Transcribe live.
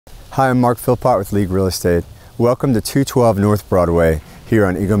Hi, I'm Mark Philpott with League Real Estate. Welcome to 212 North Broadway here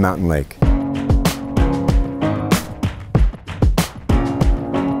on Eagle Mountain Lake.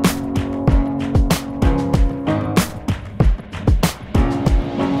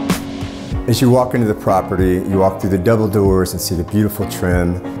 As you walk into the property, you walk through the double doors and see the beautiful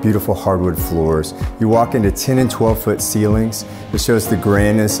trim, beautiful hardwood floors. You walk into 10 and 12-foot ceilings that shows the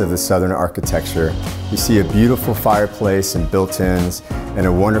grandness of the Southern architecture. You see a beautiful fireplace and built-ins and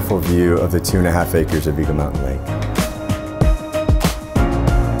a wonderful view of the 2.5 acres of Eagle Mountain Lake.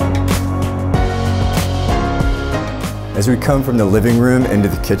 As we come from the living room into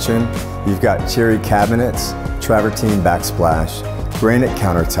the kitchen, you've got cherry cabinets, travertine backsplash, granite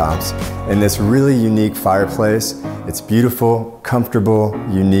countertops, and this really unique fireplace. It's beautiful, comfortable,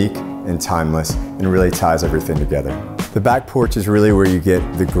 unique, and timeless, and really ties everything together. The back porch is really where you get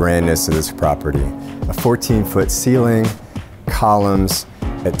the grandness of this property. A 14-foot ceiling, columns,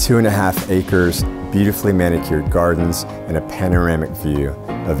 at 2.5 acres, beautifully manicured gardens, and a panoramic view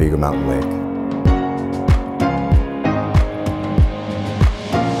of Eagle Mountain Lake.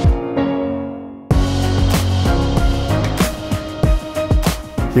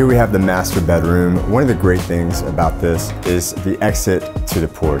 Here we have the master bedroom. One of the great things about this is the exit to the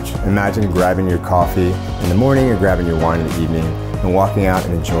porch. Imagine grabbing your coffee in the morning or grabbing your wine in the evening and walking out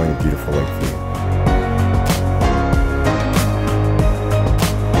and enjoying the beautiful lake view.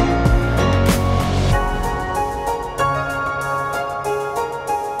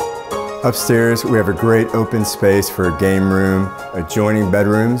 Upstairs, we have a great open space for a game room, adjoining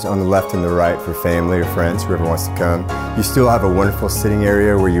bedrooms on the left and the right for family or friends, whoever wants to come. You still have a wonderful sitting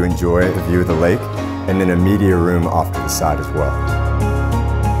area where you enjoy the view of the lake, and then a media room off to the side as well.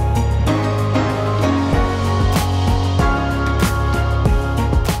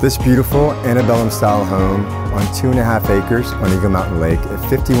 This beautiful Antebellum style home on 2.5 acres on Eagle Mountain Lake at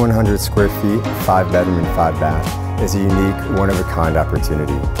 5,100 square feet, 5 bedroom and 5 bath is a unique, one-of-a-kind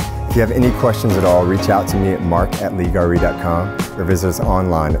opportunity. If you have any questions at all, reach out to me at mark@leaguere.com or visit us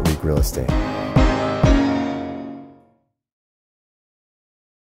online at League Real Estate.